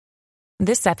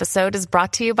This episode is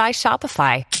brought to you by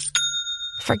Shopify.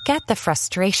 Forget the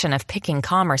frustration of picking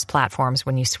commerce platforms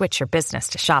when you switch your business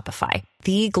to Shopify,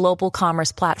 the global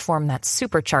commerce platform that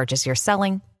supercharges your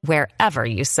selling wherever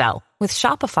you sell. With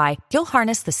Shopify, you'll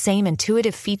harness the same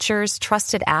intuitive features,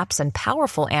 trusted apps, and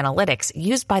powerful analytics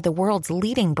used by the world's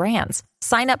leading brands.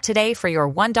 Sign up today for your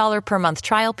 $1 per month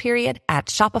trial period at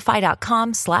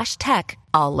shopify.com/tech,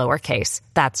 all lowercase.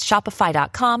 That's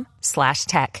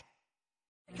shopify.com/tech.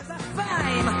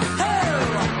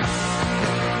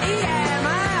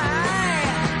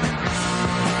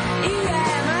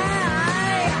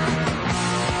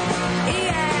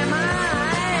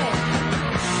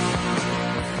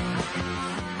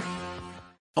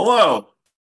 Hello,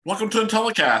 welcome to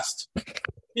Intellicast,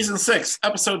 Season 6,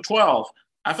 Episode 12.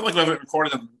 I feel like we haven't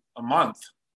recorded in a month.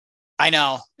 I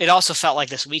know. It also felt like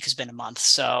this week has been a month,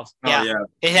 so yeah.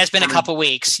 It has been a couple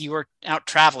weeks. You were out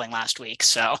traveling last week,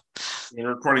 so. We're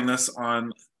recording this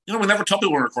on, we never tell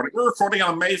people we're recording. We're recording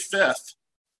on May 5th.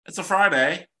 It's a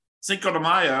Friday, Cinco de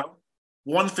Mayo,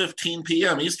 1:15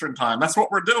 p.m. Eastern Time. That's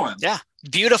what we're doing. Yeah,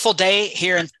 beautiful day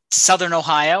here in Southern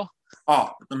Ohio.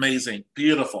 Oh, amazing.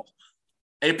 Beautiful.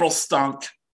 April stunk.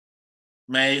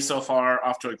 May so far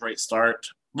off to a great start.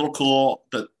 A little cool,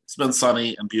 but it's been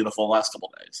sunny and beautiful the last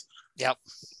couple of days. Yep.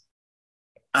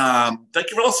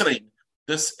 Thank you for listening.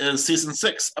 This is Season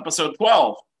 6, Episode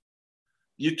 12.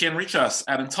 You can reach us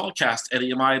at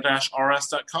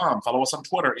Intellicast@EMI-RS.com. Follow us on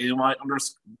Twitter,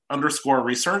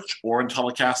 EMI_research or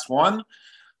Intellicast1.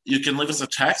 You can leave us a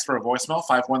text or a voicemail,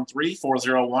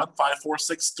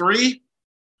 513-401-5463.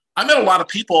 I met a lot of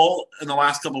people in the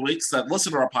last couple of weeks that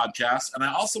listen to our podcast, and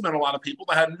I also met a lot of people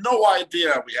that had no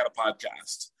idea we had a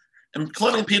podcast,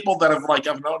 including people that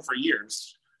I've known for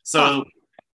years. So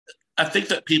I think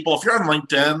that people, if you're on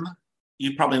LinkedIn,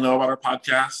 you probably know about our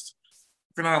podcast.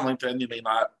 If you're not on LinkedIn, you may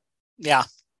not. Yeah.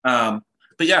 But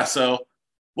yeah, so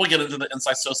we'll get into the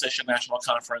Inside Association National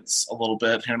Conference a little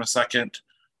bit here in a second.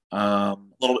 A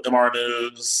little bit MR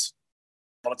news.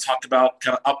 I want to talk about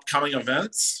kind of upcoming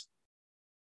events.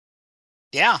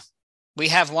 Yeah, we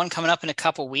have one coming up in a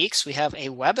couple weeks. We have a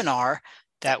webinar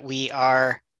that we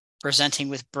are presenting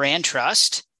with Brand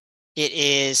Trust. It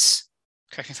is,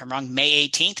 correct me if I'm wrong, May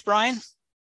 18th, Brian?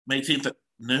 May 18th at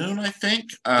noon, I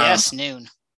think. Yes, noon.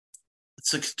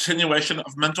 It's a continuation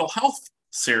of mental health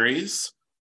series.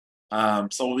 So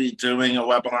we'll be doing a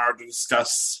webinar to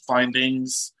discuss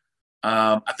findings.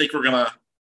 I think we're going to,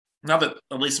 now that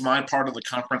at least my part of the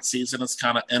conference season has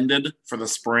kind of ended for the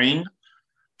spring,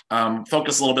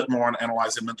 focus a little bit more on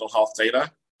analyzing mental health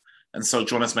data. And so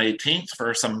join us May 18th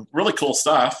for some really cool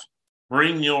stuff.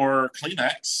 Bring your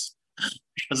Kleenex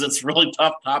because it's a really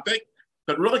tough topic,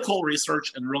 but really cool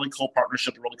research and really cool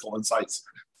partnership, really cool insights.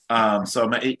 So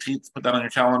May 18th, put that on your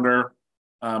calendar.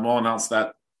 We'll announce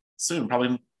that soon,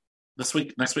 probably this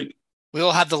week, next week. We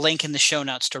will have the link in the show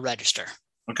notes to register.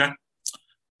 Okay.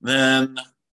 Then,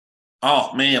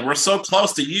 oh man, we're so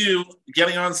close to you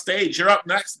getting on stage. You're up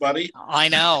next, buddy. I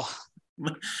know.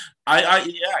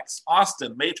 IIEX,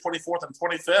 Austin, May 24th and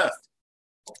 25th.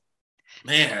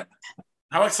 Man,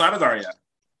 how excited are you?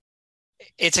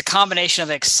 It's a combination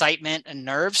of excitement and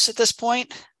nerves at this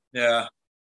point. Yeah.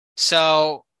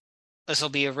 So this will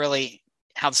be a really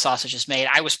how the sausage is made.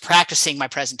 I was practicing my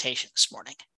presentation this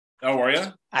morning. Oh, were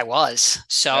you? I was.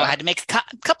 So I had to make a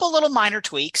couple little minor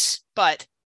tweaks, but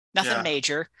nothing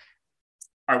major.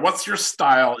 All right, what's your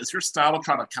style? Is your style to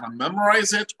try to kind of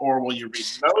memorize it, or will you read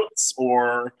notes,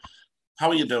 or how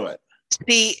will you do it?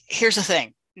 See, here's the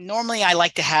thing. Normally, I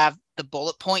like to have the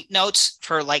bullet point notes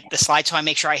for like the slide, so I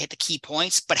make sure I hit the key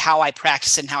points, but how I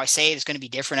practice it and how I say it is going to be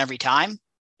different every time.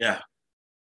 Yeah.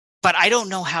 But I don't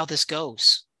know how this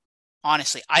goes.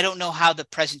 Honestly, I don't know how the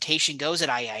presentation goes at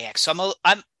IIX. So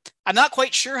I'm not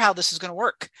quite sure how this is going to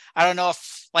work. I don't know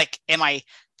if am I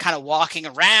kind of walking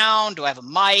around? Do I have a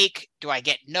mic? Do I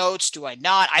get notes? Do I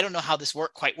not? I don't know how this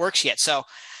quite works yet. So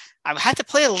I've had to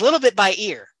play a little bit by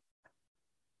ear.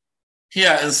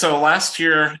 Yeah. And so last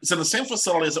year, it's in the same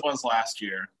facility as it was last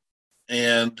year.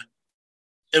 And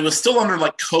it was still under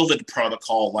COVID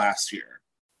protocol last year.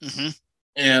 Mm-hmm.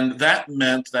 And that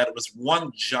meant that it was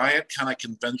one giant kind of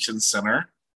convention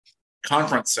center,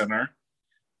 conference center.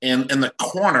 And in the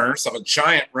corners of a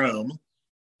giant room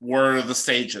were the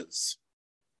stages.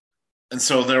 And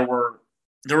so there were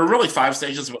really 5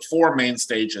 stages, but 4 main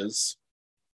stages.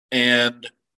 And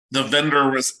the vendor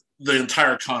was the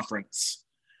entire conference.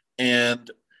 And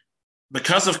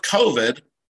because of COVID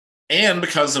and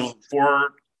because of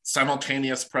 4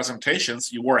 simultaneous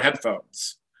presentations, you wore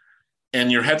headphones. And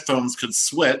your headphones could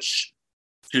switch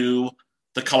to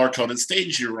the color-coded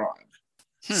stage you're on.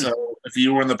 So if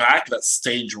you were in the back, that's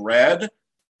stage red.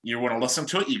 You want to listen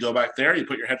to it, you go back there, you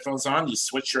put your headphones on, you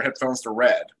switch your headphones to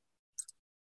red.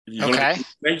 If you go to the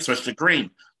stage, switch to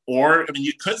green. Or, I mean,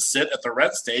 you could sit at the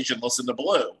red stage and listen to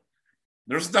blue.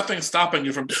 There's nothing stopping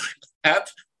you from doing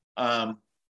that. I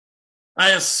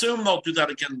assume they'll do that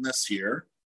again this year,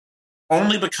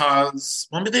 only because,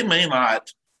 well, they may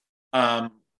not.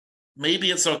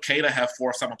 Maybe it's okay to have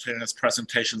 4 simultaneous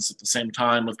presentations at the same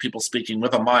time with people speaking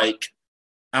with a mic.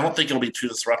 I don't think it'll be too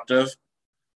disruptive.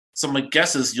 So my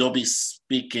guess is you'll be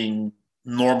speaking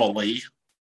normally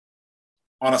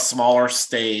on a smaller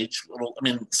stage. I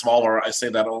mean, smaller, I say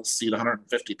that'll seat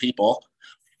 150 people.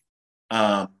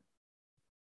 You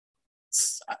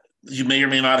may or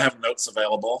may not have notes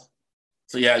available.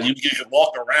 So yeah, you can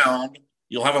walk around,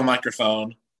 you'll have a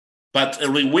microphone, but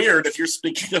it'll be weird if you're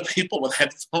speaking to people with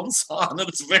headphones on.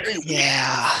 It's very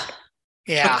weird.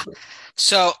 Yeah.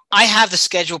 So I have the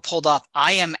schedule pulled up.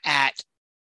 I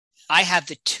have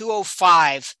the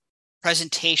 2:05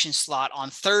 presentation slot on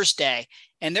Thursday,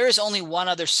 and there is only one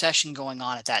other session going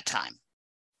on at that time.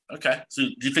 Okay. So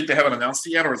do you think they haven't announced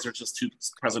it yet, or is there just 2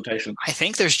 presentations? I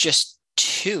think there's just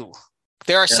 2.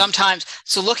 There are sometimes,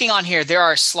 so looking on here, there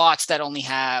are slots that only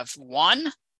have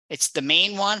 1. It's the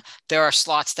main one. There are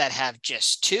slots that have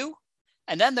just 2.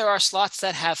 And then there are slots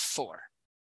that have 4.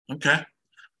 Okay.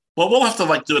 Well, we'll have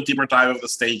to do a deeper dive of the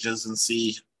stages and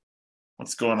see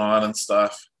what's going on and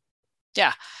stuff.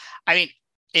 Yeah. I mean,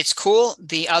 it's cool.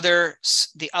 The other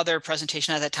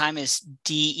presentation at that time is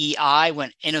DEI,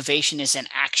 when innovation is in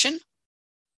action.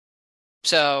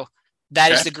 So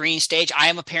that is the green stage. I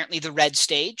am apparently the red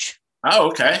stage. Oh,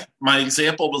 okay. My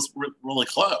example was really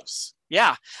close.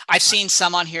 Yeah. I've seen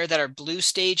some on here that are blue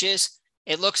stages.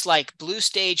 It looks like blue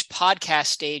stage, podcast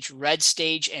stage, red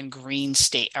stage, and green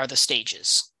stage are the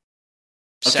stages.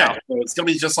 Okay. So it's going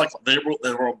to be just like they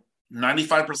were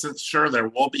 95% sure there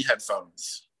will be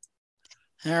headphones.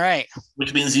 All right.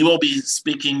 Which means you will be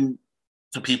speaking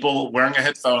to people wearing a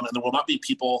headphone, and there will not be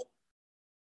people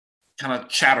kind of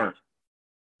chatter.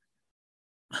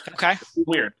 Okay.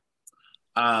 Weird.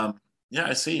 Yeah,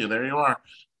 I see you. There you are.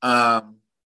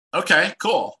 Okay,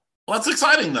 cool. Well, that's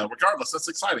exciting, though. Regardless, that's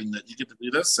exciting that you get to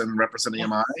do this and represent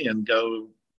EMI and go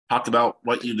talk about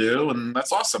what you do, and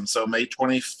that's awesome. So May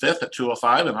 25th at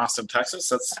 2:05 in Austin,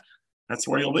 Texas. That's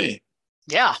where you'll be.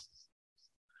 Yeah.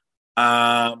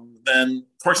 Then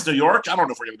Quarks New York. I don't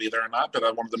know if we're going to be there or not, but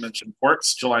I wanted to mention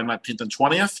Quarks July 19th and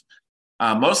 20th,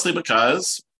 mostly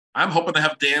because I'm hoping to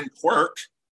have Dan Quirk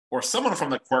or someone from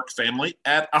the Quirk family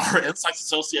at our Insights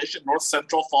Association North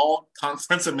Central Fall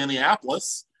Conference in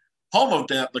Minneapolis, home of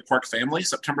the Quirk family,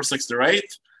 September 6th through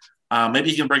 8th. Maybe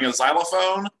he can bring a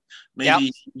xylophone.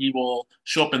 Maybe he will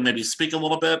show up and maybe speak a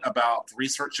little bit about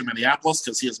research in Minneapolis,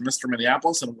 because he is Mr.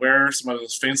 Minneapolis and wears some of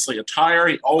his fancy attire.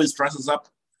 He always dresses up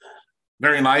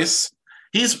very nice.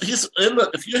 He's in the,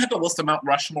 if you had to list a Mount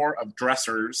Rushmore of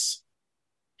dressers,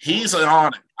 he's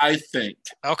on it, I think.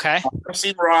 Okay. I've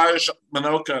seen Raj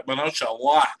Minocha a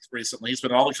lot recently. He's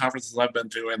been at all the conferences I've been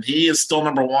to, and he is still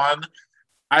number 1.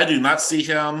 I do not see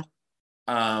him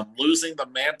losing the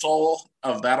mantle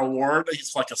of that award.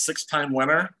 He's like a 6-time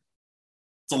winner.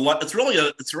 It's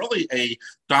really a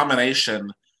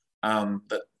domination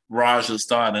that Raj has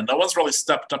done, and no one's really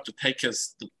stepped up to take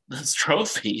his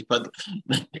trophy. But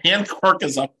Dan Quirk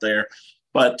is up there.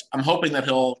 But I'm hoping that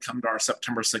he'll come to our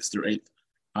September 6th through 8th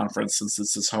conference, since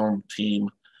it's his home team,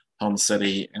 home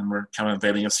city, and we're kind of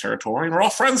invading his territory. And we're all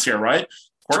friends here, right?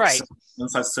 Quirks,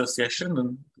 Insights Association,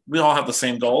 and we all have the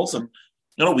same goals. And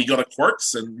we go to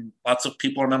Quirks, and lots of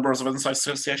people are members of Insights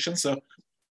Association. So,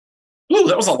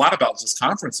 that was a lot about just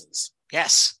conferences.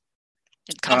 Yes.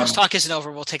 Conference talk isn't over.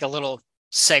 We'll take a little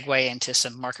segue into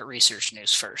some market research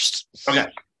news first. Okay.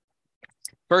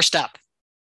 First up,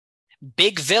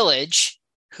 Big Village,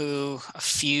 who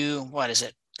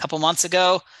couple months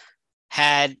ago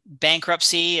had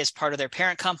bankruptcy as part of their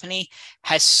parent company,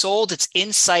 has sold its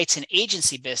insights and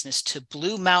agency business to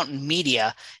Blue Mountain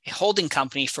Media, a holding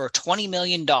company, for $20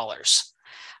 million.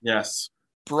 Yes.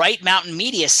 Bright Mountain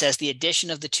Media says the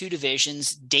addition of the 2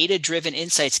 divisions' data-driven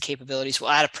insights capabilities will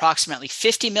add approximately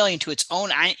 $50 million to its own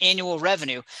annual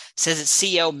revenue, says its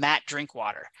CEO, Matt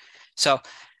Drinkwater. So,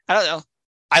 I don't know.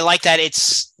 I like that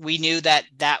we knew that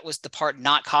was the part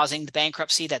not causing the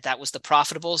bankruptcy, that was the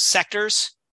profitable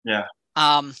sectors. Yeah.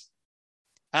 I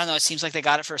don't know. It seems like they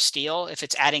got it for a steal. If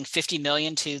it's adding $50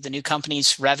 million to the new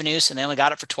company's revenues and they only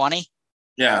got it for 20.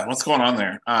 Yeah. What's going on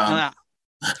there?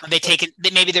 Maybe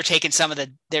they're taking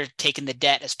they're taking the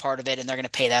debt as part of it, and they're going to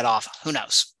pay that off. Who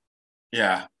knows?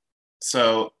 Yeah.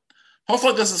 So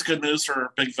hopefully this is good news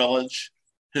for Big Village,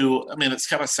 who, I mean, it's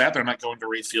kind of sad they're not going to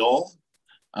Refuel.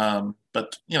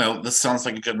 But this sounds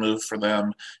like a good move for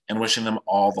them, and wishing them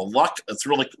all the luck.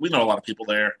 We know a lot of people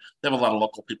there. They have a lot of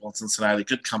local people in Cincinnati,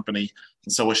 good company,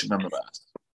 and so wishing them the best.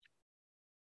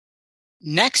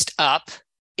 Next up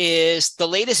is the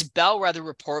latest bellwether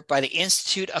report by the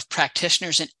Institute of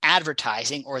Practitioners in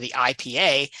Advertising, or the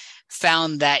IPA,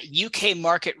 found that UK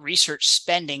market research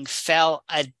spending fell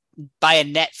by a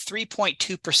net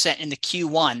 3.2% in the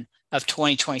Q1 of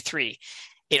 2023.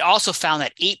 It also found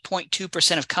that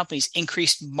 8.2% of companies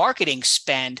increased marketing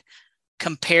spend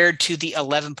compared to the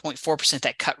 11.4%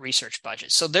 that cut research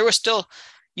budgets. So there was still,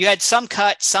 you had some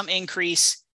cut, some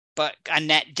increase, but a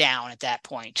net down at that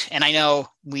point. And I know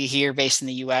we here based in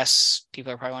the US,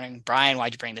 people are probably wondering, Brian,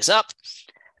 why'd you bring this up?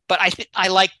 But I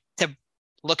like to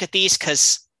look at these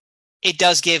because it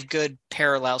does give good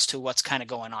parallels to what's kind of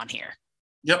going on here.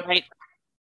 Yep. Right.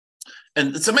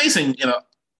 And it's amazing,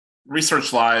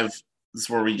 Research Live is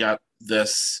where we got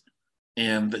this.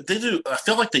 And I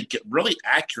feel like they get really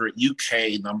accurate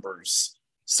UK numbers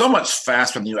so much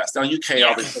faster than the US. Now, UK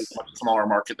obviously is a much smaller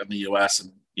market than the US,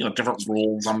 and different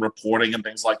rules on reporting and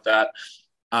things like that.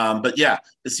 But yeah,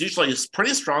 it's usually a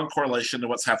pretty strong correlation to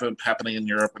what's happening in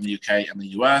Europe and the UK and the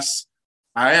US.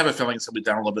 I have a feeling it's going to be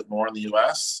down a little bit more in the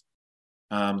US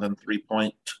than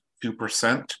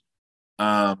 3.2%.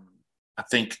 I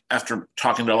think after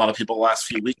talking to a lot of people the last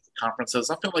few weeks at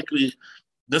conferences, I feel like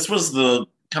this was the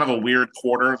kind of a weird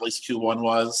quarter, at least Q1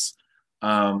 was,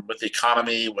 with the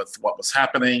economy, with what was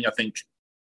happening. I think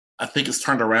it's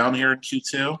turned around here in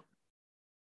Q2.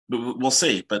 But we'll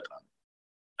see. But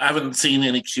I haven't seen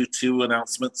any Q1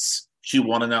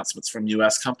 announcements from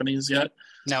U.S. companies yet.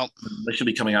 No. They should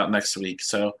be coming out next week.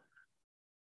 So,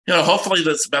 hopefully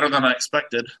that's better than I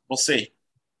expected. We'll see.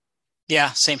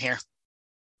 Yeah, same here.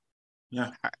 Yeah.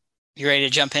 All right. You ready to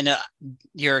jump into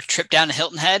your trip down to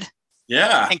Hilton Head?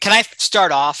 Yeah. And can I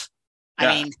start off? Yeah.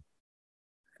 I mean,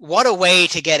 what a way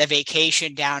to get a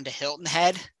vacation down to Hilton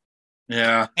Head.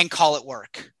 Yeah. And call it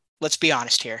work. Let's be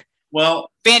honest here.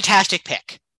 Well, fantastic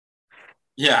pick.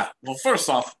 Yeah. Well, first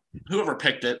off, whoever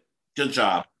picked it, good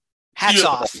job. Hats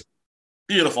off.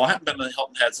 Beautiful. I haven't been to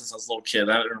Hilton Head since I was a little kid.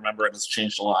 I don't remember it. It's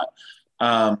changed a lot.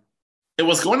 It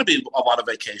was going to be a lot of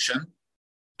vacation,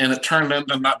 and it turned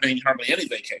into not being hardly any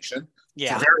vacation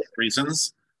for various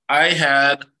reasons.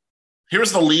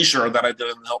 Here's the leisure that I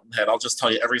did in Hilton Head. I'll just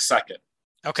tell you every second.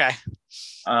 Okay.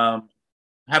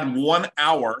 Had 1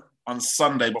 hour on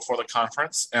Sunday before the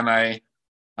conference, and I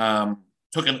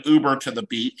took an Uber to the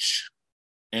beach,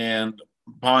 and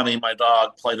Bonnie, my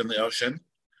dog, played in the ocean.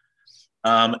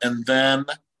 And then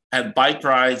had bike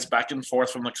rides back and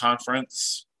forth from the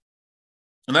conference.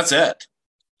 And that's it.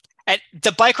 And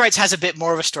the bike rides has a bit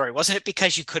more of a story. Wasn't it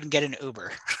because you couldn't get an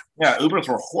Uber? Yeah, Ubers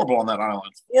were horrible on that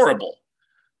island. Horrible.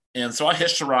 And so I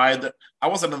hitched a ride. I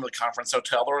wasn't in the conference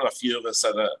hotel. There were a few of us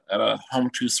at a Home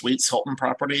 2 Suites Hilton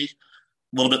property.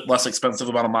 A little bit less expensive,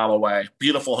 about a mile away.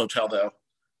 Beautiful hotel, though.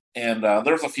 And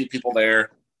there was a few people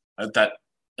there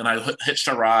and I hitched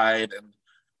a ride and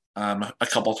a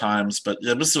couple times, but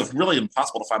it was really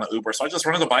impossible to find an Uber. So I just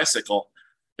rented a bicycle.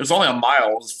 It was only a mile.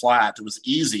 It was flat. It was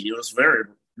easy. It was very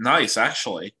nice,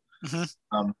 actually.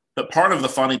 Mm-hmm. But part of the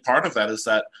funny part of that is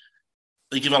that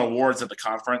they give out awards at the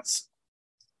conference.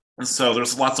 And so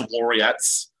there's lots of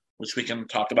laureates, which we can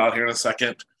talk about here in a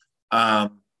second.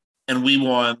 And we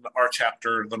won our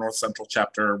chapter, the North Central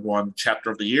chapter, won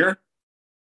Chapter of the Year.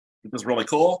 It was really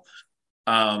cool.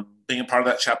 Being a part of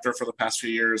that chapter for the past few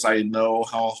years, I know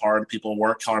how hard people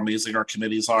work, how amazing our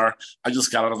committees are. I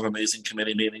just got out of an amazing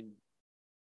committee meeting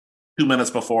 2 minutes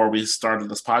before we started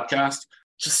this podcast.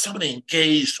 Just so many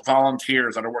engaged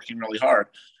volunteers that are working really hard,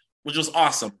 which was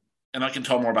awesome. And I can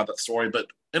tell more about that story. But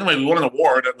anyway, we won an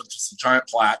award. It was just a giant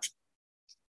plaque.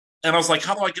 And I was like,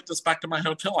 how do I get this back to my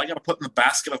hotel? I got to put it in the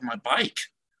basket of my bike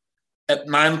at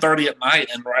 9:30 at night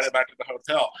and ride it back to the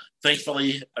hotel.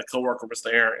 Thankfully, a coworker was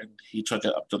there and he took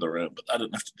it up to the room, but I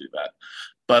didn't have to do that.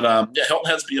 But yeah, Hilton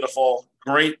Head's beautiful.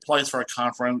 Great place for a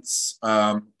conference,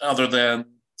 other than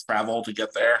travel to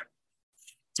get there.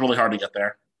 It's really hard to get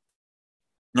there.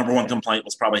 Number one complaint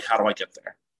was probably, how do I get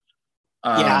there?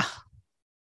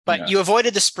 But you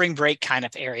avoided the spring break kind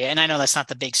of area. And I know that's not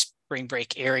the big spring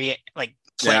break area, like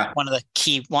one of the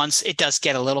key ones. It does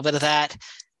get a little bit of that.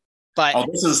 But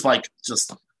this is like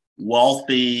just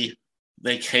wealthy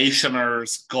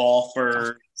vacationers,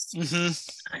 golfers.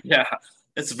 Mm-hmm. Yeah,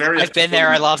 it's very. I've been there.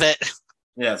 I love it.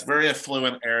 Yeah, it's a very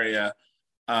affluent area.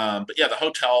 But yeah, the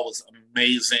hotel was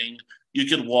amazing. You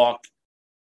could walk,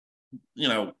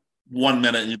 1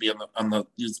 minute and you'd be on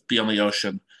the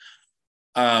ocean.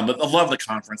 But I love the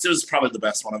conference. It was probably the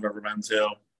best one I've ever been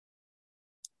to.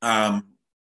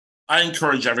 I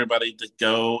encourage everybody to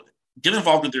go get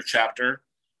involved with your chapter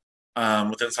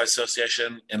with Inside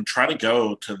Association and try to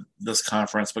go to this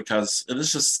conference because it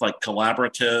is just like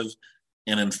collaborative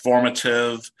and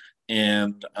informative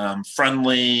and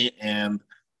friendly, and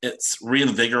it's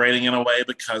reinvigorating in a way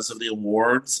because of the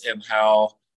awards and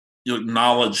how you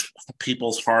acknowledge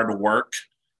people's hard work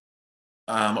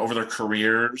over their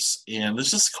careers. And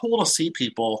it's just cool to see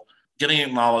people getting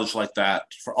acknowledged like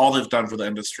that for all they've done for the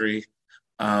industry.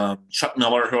 Chuck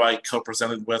Miller, who I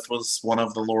co-presented with, was one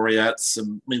of the laureates,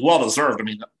 and I mean, well deserved. I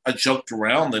mean, I joked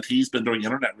around that he's been doing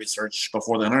internet research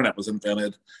before the internet was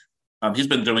invented. He's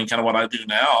been doing kind of what I do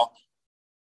now,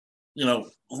 a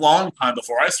long time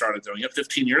before I started doing it,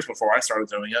 15 years before I started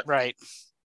doing it. Right.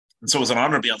 And so it was an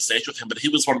honor to be on stage with him, but he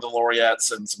was one of the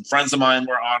laureates, and some friends of mine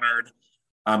were honored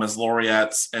as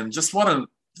laureates, and just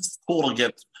cool to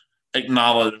get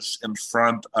acknowledged in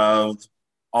front of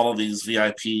all of these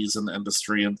VIPs in the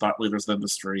industry and thought leaders in the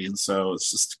industry. And so it's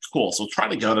just cool. So try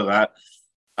to go to that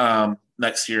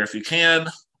next year if you can.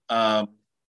 And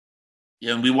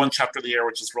we won Chapter of the Year,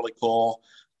 which is really cool.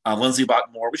 Lindsay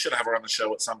Bachmore, we should have her on the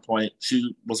show at some point.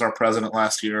 She was our president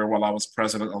last year while I was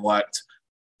president-elect.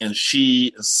 And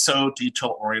she is so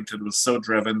detail-oriented, was so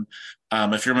driven.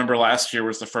 If you remember, last year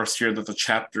was the first year that the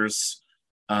chapters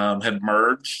had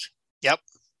merged. Yep.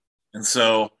 And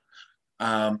so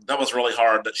that was really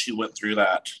hard that she went through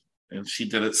that, and she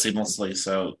did it seamlessly.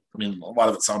 So, I mean, a lot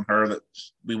of it's on her that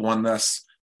we won this.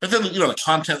 But then, the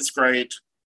content's great.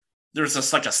 There's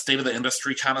this like a state of the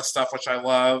industry kind of stuff, which I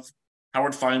love.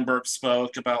 Howard Feinberg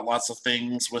spoke about lots of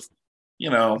things with,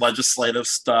 legislative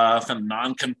stuff and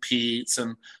non-competes.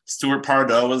 And Stuart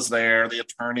Pardo was there, the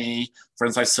attorney for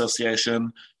Inside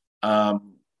Association,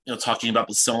 talking about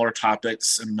the similar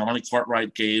topics. And Melanie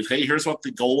Cartwright gave, hey, here's what the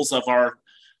goals of our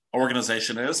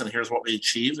organization is, and here's what we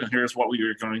achieved, and here's what we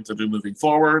are going to do moving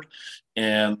forward.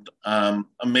 And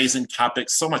amazing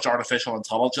topics, so much artificial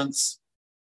intelligence,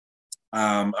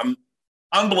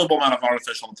 unbelievable amount of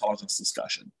artificial intelligence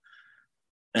discussion.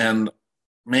 And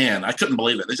man, I couldn't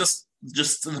believe it. It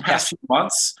just in the past few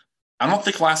months, I don't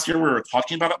think last year we were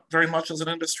talking about it very much as an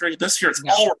industry. This year, it's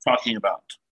all we're talking about.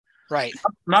 Right.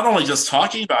 Not only just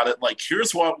talking about it, like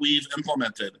here's what we've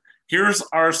implemented. Here's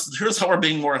how we're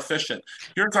being more efficient.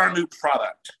 Here's our new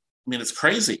product. I mean, it's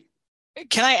crazy.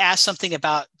 Can I ask something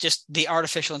about just the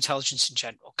artificial intelligence in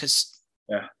general? Because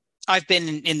I've been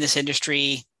in this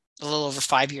industry a little over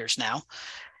 5 years now.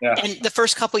 Yeah. And the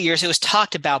first couple of years it was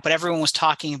talked about, but everyone was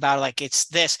talking about like it's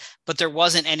this, but there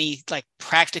wasn't any like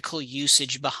practical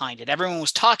usage behind it. Everyone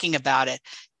was talking about it.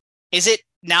 Is it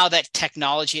now that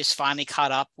technology has finally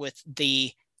caught up with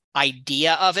the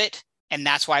idea of it, and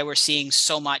that's why we're seeing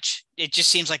so much? It just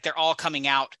seems like they're all coming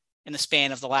out in the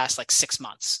span of the last 6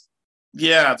 months.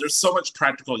 Yeah, there's so much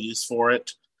practical use for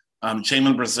it.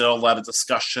 Jamin Brazil led a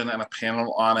discussion and a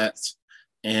panel on it,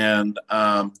 and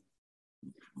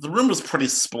the room was pretty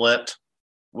split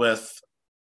with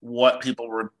what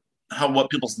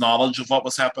people's knowledge of what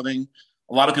was happening.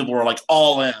 A lot of people were like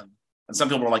all in, and some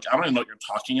people were like, I don't even know what you're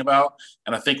talking about.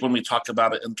 And I think when we talk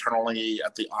about it internally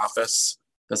at the office,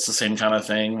 that's the same kind of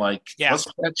thing. Like, what's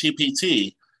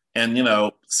ChatGPT? And,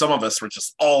 some of us were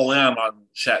just all in on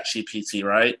ChatGPT,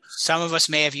 right? Some of us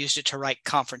may have used it to write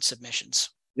conference submissions.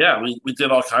 Yeah, we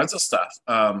did all kinds of stuff.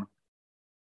 And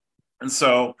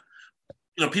so,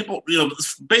 people,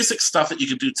 basic stuff that you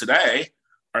can do today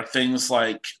are things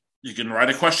like you can write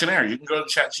a questionnaire. You can go to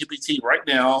ChatGPT right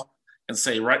now and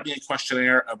say, write me a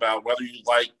questionnaire about whether you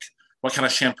like, what kind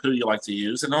of shampoo you like to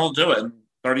use, and it'll do it in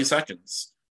 30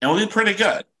 seconds. And it'll be pretty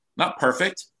good. Not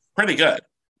perfect, pretty good.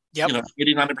 Yep.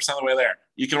 80, 90% of the way there.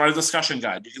 You can write a discussion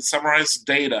guide. You can summarize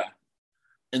data.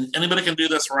 And anybody can do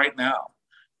this right now.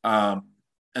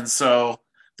 And so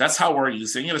that's how we're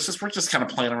using it. We're just kind of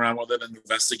playing around with it and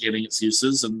investigating its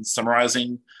uses and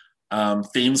summarizing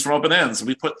themes from open ends. And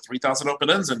we put 3,000 open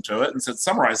ends into it and said,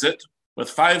 summarize it with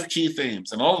 5 key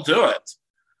themes, and it'll do it.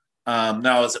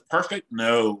 Now, is it perfect?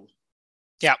 No.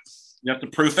 Yeah. You have to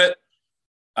proof it.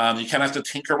 You kind of have to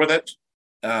tinker with it,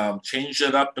 change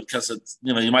it up, because it's,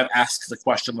 you might ask the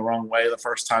question the wrong way the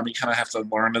first time. You kind of have to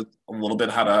learn a little bit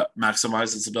how to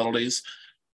maximize its abilities.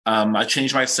 I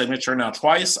changed my signature now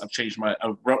twice. I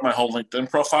wrote my whole LinkedIn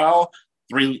profile,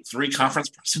 three conference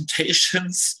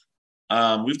presentations.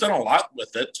 We've done a lot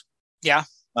with it. Yeah.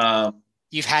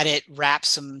 You've had it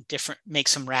make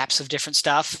some raps of different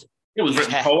stuff. Yeah, we've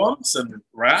written poems and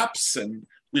raps, and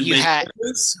you had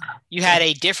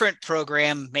a different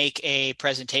program make a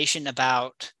presentation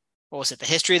about, what was it? The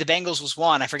history of the Bengals was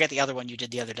one. I forget the other one you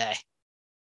did the other day.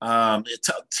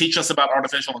 Teach us about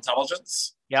artificial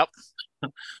intelligence. Yep.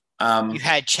 You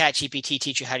had ChatGPT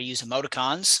teach you how to use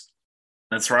emoticons.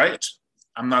 That's right.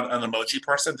 I'm not an emoji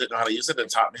person, didn't know how to use it. It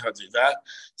taught me how to do that.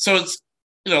 So it's,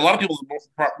 a lot of people's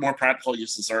more practical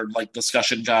uses are like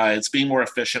discussion guides, being more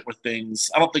efficient with things.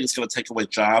 I don't think it's going to take away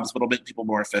jobs, but it'll make people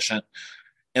more efficient.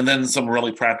 And then some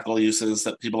really practical uses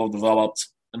that people have developed,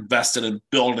 invested in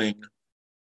building.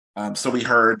 So we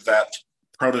heard that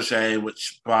Protege,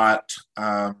 which bought,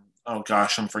 oh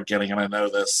gosh, I'm forgetting, and I know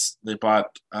this. They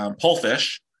bought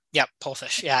Polefish. Yep,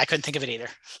 Polefish. Yeah, I couldn't think of it either.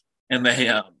 And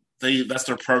they that's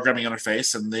their programming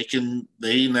interface, and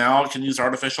they now can use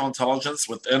artificial intelligence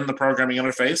within the programming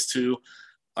interface to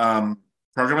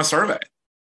program a survey.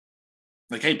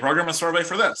 Like, hey, program a survey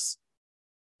for this,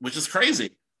 which is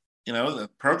crazy. The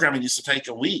programming used to take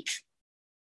a week,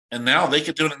 and now they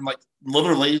could do it in like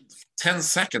literally 10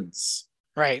 seconds.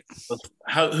 Right.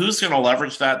 Who's going to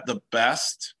leverage that the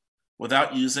best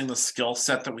without using the skill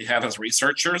set that we had as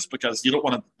researchers? Because you don't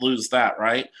want to lose that,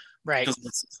 right? Right. Because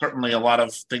it's certainly a lot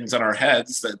of things in our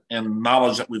heads and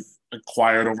knowledge that we've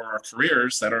acquired over our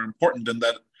careers that are important, and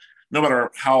that no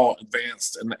matter how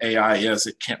advanced an AI is,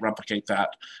 it can't replicate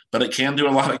that. But it can do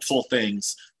a lot of cool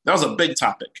things. That was a big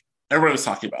topic. Everybody was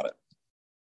talking about it.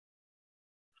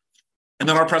 And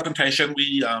then our presentation,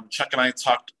 Chuck and I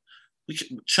talked.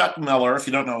 Chuck Miller, if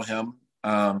you don't know him,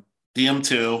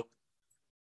 DM2,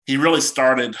 he really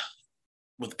started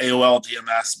with AOL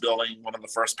DMS, building one of the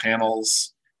first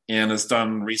panels, and has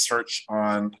done research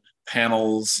on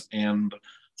panels and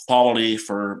quality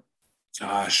for,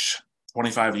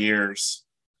 25 years.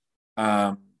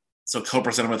 So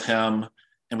co-presented with him,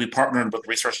 and we partnered with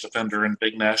Research Defender and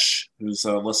Vignesh, who's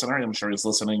a listener. I'm sure he's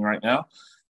listening right now.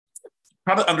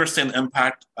 Try to understand the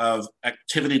impact of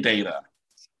activity data.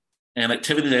 And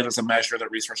activity data is a measure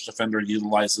that Research Defender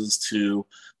utilizes to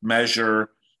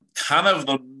measure kind of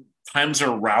the times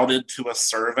are routed to a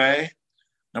survey.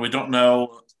 Now, we don't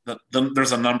know that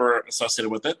there's a number associated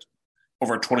with it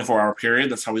over a 24-hour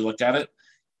period. That's how we look at it.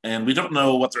 And we don't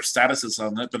know what their status is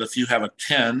on it, but if you have a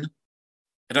 10,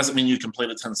 it doesn't mean you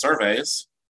completed 10 surveys.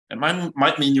 It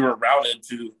might mean you were routed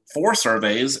to 4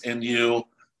 surveys and you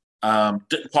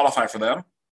didn't qualify for them,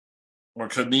 or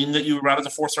it could mean that you were routed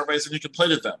to 4 surveys and you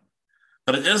completed them.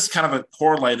 But it is kind of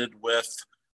correlated with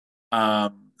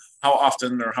how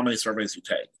often or how many surveys you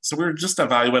take. So we're just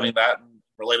evaluating that and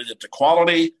relating it to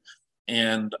quality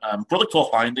and really cool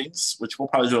findings, which we'll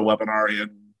probably do a webinar in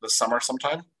the summer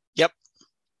sometime. Yep.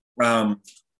 But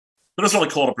it was really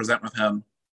cool to present with him.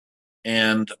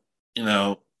 And,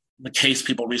 the case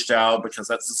people reached out because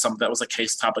that was a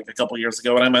case topic a couple of years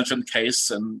ago. And I mentioned case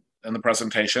in the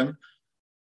presentation.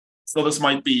 So this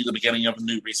might be the beginning of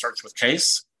new research with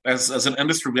case. As an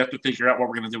industry, we have to figure out what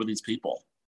we're going to do with these people.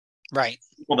 Right.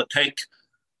 People that take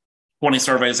 20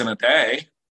 surveys in a day,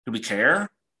 do we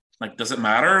care? Like, does it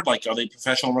matter? Like, are they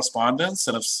professional respondents?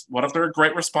 And what if they're a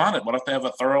great respondent? What if they have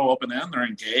a thorough open end? They're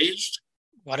engaged?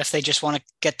 What if they just want to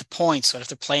get the points? What if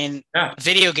they're playing a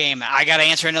video game? I got to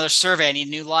answer another survey. I need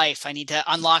new life. I need to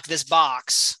unlock this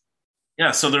box.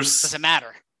 Yeah, so does it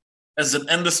matter? As an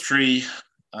industry,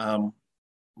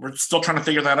 we're still trying to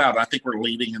figure that out. I think we're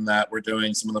leading in that. We're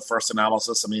doing some of the first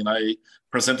analysis. I mean, I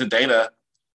presented data,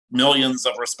 millions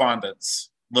of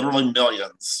respondents, literally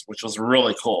millions, which was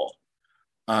really cool.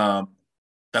 That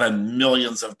had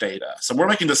millions of data. So we're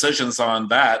making decisions on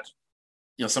that.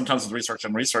 Sometimes with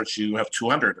research, you have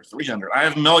 200 or 300. I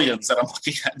have millions that I'm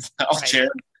looking at now. Right. Jared,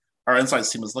 our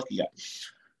insights team is looking at.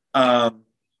 But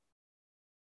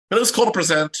it was cool to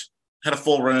present. Had a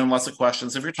full room, lots of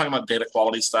questions. If you're talking about data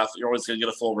quality stuff, you're always going to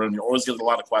get a full room. You're always getting a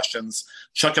lot of questions.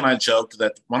 Chuck and I joked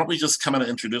that why don't we just come in and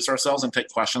introduce ourselves and take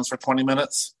questions for 20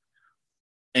 minutes?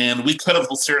 And we could have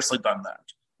seriously done that.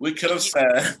 We could have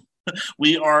said,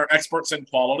 we are experts in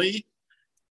quality.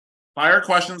 Fire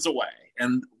questions away.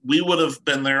 And we would have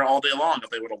been there all day long if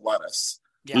they would have let us.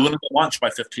 Yeah. We would have been lunch by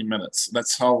 15 minutes.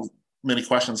 That's how many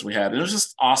questions we had. It was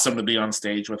just awesome to be on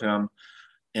stage with him.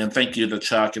 And thank you to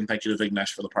Chuck and thank you to Vignesh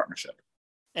for the partnership.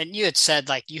 And you had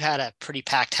said you had a pretty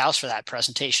packed house for that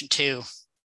presentation too.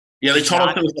 Yeah, they told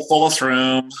us it was the fullest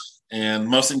room and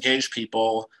most engaged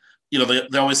people.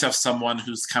 They always have someone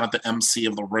who's kind of the MC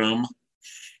of the room.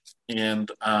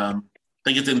 And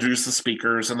they get to introduce the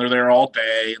speakers, and they're there all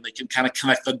day, and they can kind of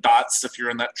connect the dots if you're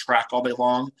in that track all day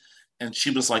long. And she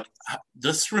was like,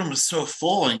 this room is so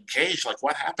full and engaged. Like,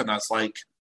 what happened? I was like,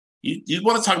 you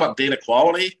want to talk about data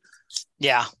quality?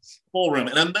 Yeah. Full room.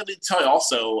 And then let me tell you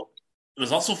also, it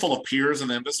was also full of peers in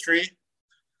the industry.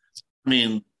 I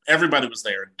mean, everybody was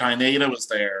there. Dynata was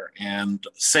there, and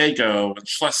Sego, and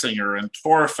Schlesinger, and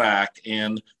Torfac,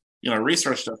 and,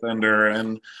 Research Defender,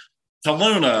 and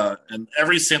Kaluna, and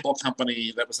every sample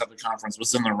company that was at the conference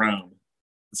was in the room.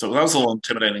 So that was a little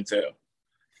intimidating too.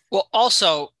 Well,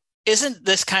 also, isn't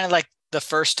this kind of like the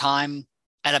first time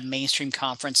at a mainstream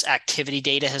conference activity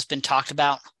data has been talked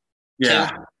about Yeah.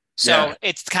 too? So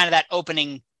it's kind of that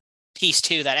opening piece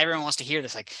too, that everyone wants to hear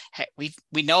this. Like, hey,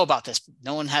 we know about this.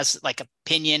 No one has like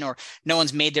opinion, or no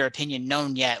one's made their opinion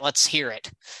known yet. Let's hear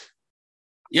it.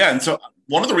 Yeah. And so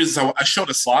one of the reasons I showed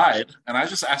a slide and I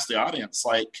just asked the audience,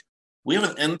 like, we have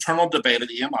an internal debate at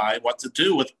EMI what to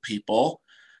do with people.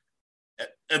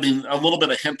 I mean, a little bit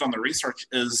of hint on the research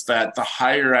is that the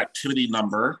higher activity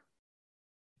number,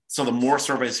 so the more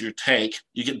surveys you take,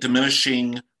 you get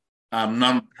diminishing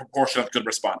proportion of good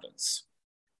respondents.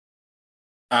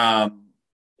 And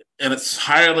it's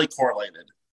highly correlated.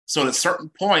 So at a certain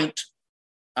point,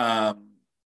 out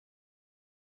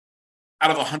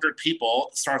of 100 people,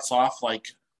 it starts off like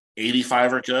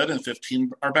 85 are good and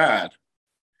 15 are bad.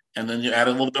 And then you add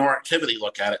a little bit more activity,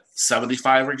 look at it.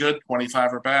 75 are good,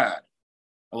 25 are bad.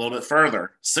 A little bit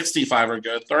further, 65 are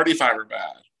good, 35 are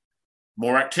bad.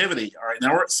 More activity. All right,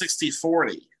 now we're at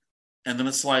 60-40. And then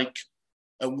it's like,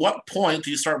 at what point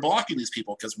do you start blocking these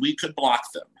people? Because we could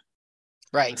block them.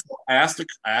 Right. So I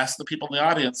asked the people in the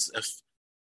audience,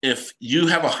 if you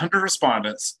have 100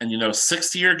 respondents and you know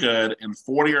 60 are good and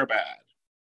 40 are bad,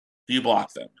 do you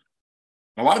block them?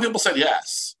 And a lot of people said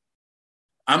yes.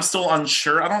 I'm still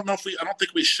unsure. I don't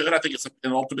think we should. I think it's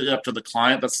ultimately up to the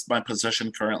client. That's my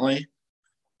position currently.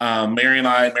 Mary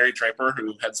Draper,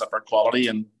 who heads up our quality,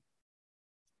 and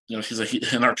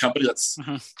she's in our company. That's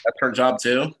her job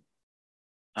too.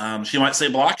 She might say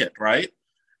block it, right?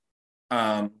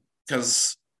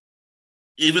 Because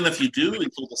even if you do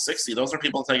include the 60, those are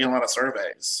people taking a lot of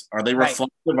surveys. Are they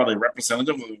reflective? Right. Are they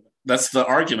representative? That's the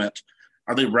argument.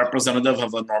 Are they representative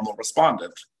of a normal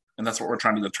respondent? And that's what we're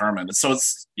trying to determine. And so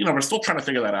it's, we're still trying to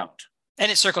figure that out.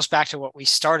 And it circles back to what we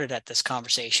started at this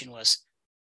conversation was,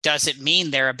 does it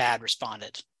mean they're a bad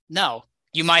respondent? No.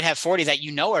 You might have 40 that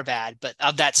are bad, but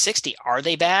of that 60, are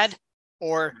they bad?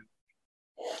 Or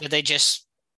do they just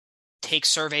take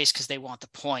surveys because they want the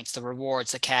points, the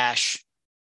rewards, the cash,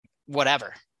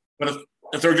 whatever? But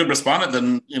if they're a good respondent,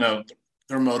 then,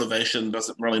 their motivation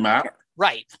doesn't really matter.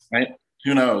 Right.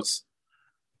 Who knows?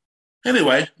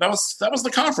 Anyway, that was the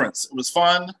conference. It was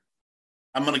fun.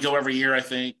 I'm going to go every year, I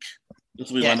think. This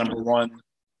will be my number one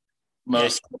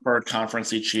most preferred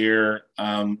conference each year.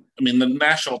 The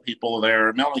national people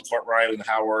there, Melanie Courtright and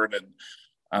Howard and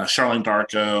Charlene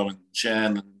Darko and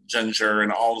Jen and Ginger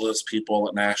and all of those people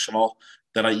at National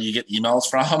that you get emails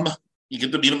from. You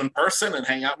get to meet them in person and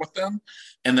hang out with them.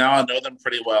 And now I know them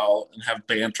pretty well and have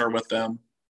banter with them.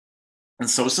 And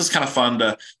so it's just kind of fun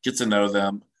to get to know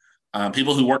them.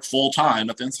 People who work full-time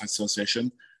at the Insight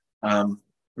Association,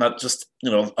 not just,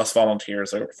 us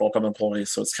volunteers, they're full-time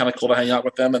employees. So it's kind of cool to hang out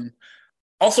with them. And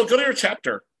also go to your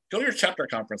chapter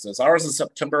conferences. Ours is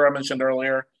September, I mentioned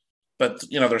earlier, but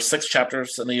there's 6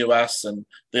 chapters in the US and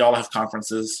they all have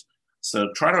conferences. So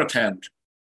try to attend.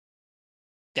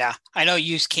 Yeah. I know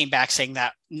you came back saying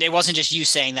that it wasn't just you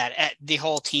saying that. The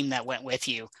whole team that went with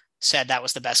you said that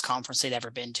was the best conference they'd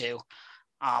ever been to.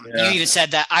 You even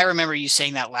said that. I remember you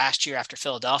saying that last year after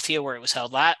Philadelphia, where it was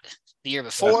held the year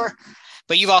before. Yeah.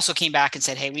 But you've also came back and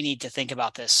said, hey, we need to think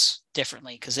about this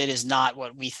differently because it is not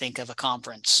what we think of a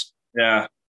conference. Yeah.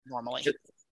 Normally.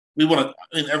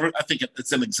 I think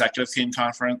it's an executive team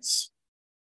conference.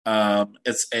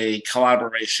 It's a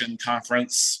collaboration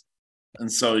conference.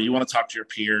 And so you want to talk to your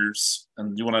peers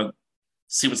and you want to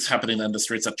see what's happening in the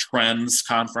industry. It's a trends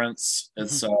conference.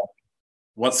 It's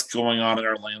what's going on in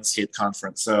our landscape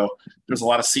conference. So there's a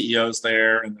lot of CEOs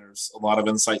there and there's a lot of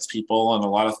insights people and a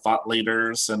lot of thought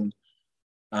leaders and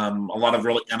a lot of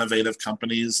really innovative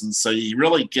companies. And so you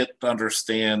really get to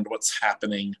understand what's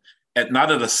happening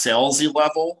not at a salesy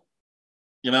level.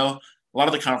 A lot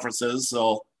of the conferences,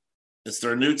 it's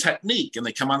their new technique and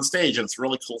they come on stage and it's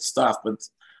really cool stuff. But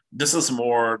this is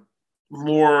more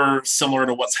similar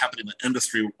to what's happening in the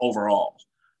industry overall.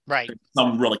 Right.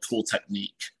 Some really cool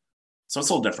technique. So it's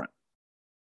a little different.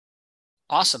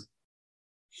 Awesome.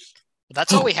 Well,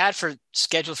 that's all we had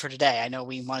scheduled for today. I know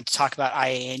we wanted to talk about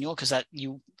IA Annual because that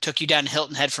took you down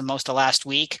Hilton Head for most of last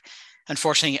week.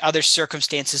 Unfortunately, other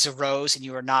circumstances arose and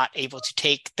you were not able to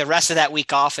take the rest of that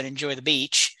week off and enjoy the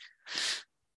beach.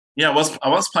 Yeah, I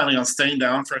was planning on staying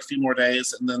down for a few more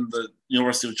days, and then the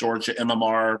University of Georgia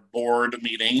MMR board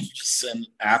meeting just in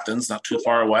Athens, not too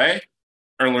far away,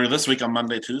 earlier this week on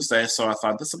Monday, Tuesday. So I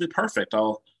thought this would be perfect.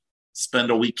 I'll spend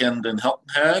a weekend in Hilton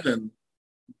Head and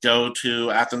go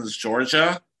to Athens,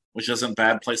 Georgia, which isn't a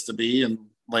bad place to be in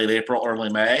late April, early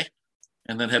May,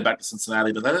 and then head back to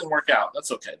Cincinnati. But that didn't work out.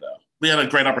 That's okay, though. We had a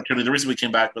great opportunity. The reason we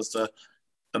came back was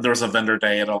there was a vendor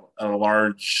day at a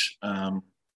large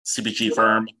CPG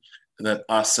firm that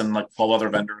us and like 12 other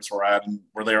vendors were at, and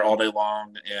we're there all day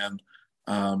long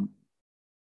and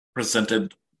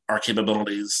presented our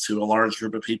capabilities to a large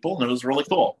group of people, and it was really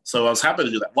cool. So I was happy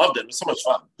to do that. Loved it. It was so much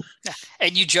fun. Yeah.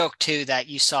 And you joked too that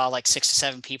you saw like 6 to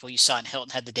 7 people you saw in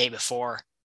Hilton Head the day before.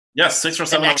 Yes, 6 or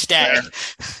 7 the next day.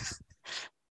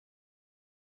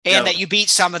 And that you beat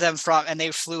some of them and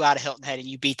they flew out of Hilton Head and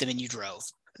you beat them and you drove.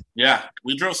 Yeah,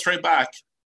 we drove straight back.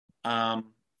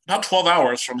 About 12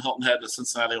 hours from Hilton Head to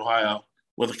Cincinnati, Ohio,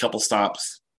 with a couple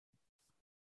stops.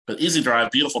 But easy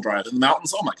drive, beautiful drive. In the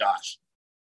mountains, oh my gosh.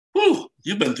 Whew,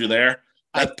 you've been through there.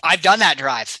 I've done that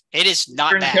drive. It is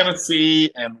not bad. Tennessee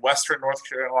and western North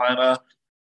Carolina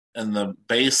and the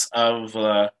base of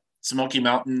Smoky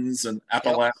Mountains and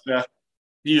Appalachia. Yep.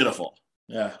 Beautiful.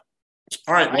 Yeah.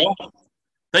 All right. Well,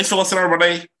 thanks for listening,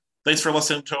 everybody. Thanks for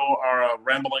listening to our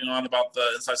rambling on about the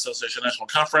Inside Association National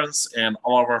Conference and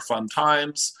all of our fun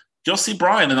times. Go see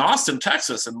Brian in Austin,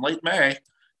 Texas in late May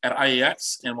at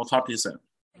IEX, and we'll talk to you soon.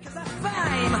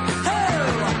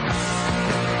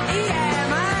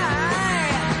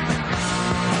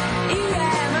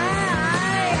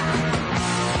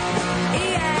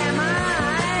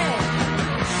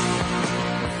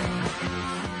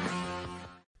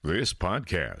 This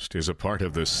podcast is a part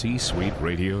of the C-Suite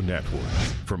Radio Network.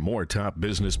 For more top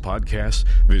business podcasts,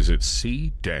 visit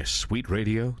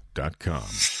c-suiteradio.com.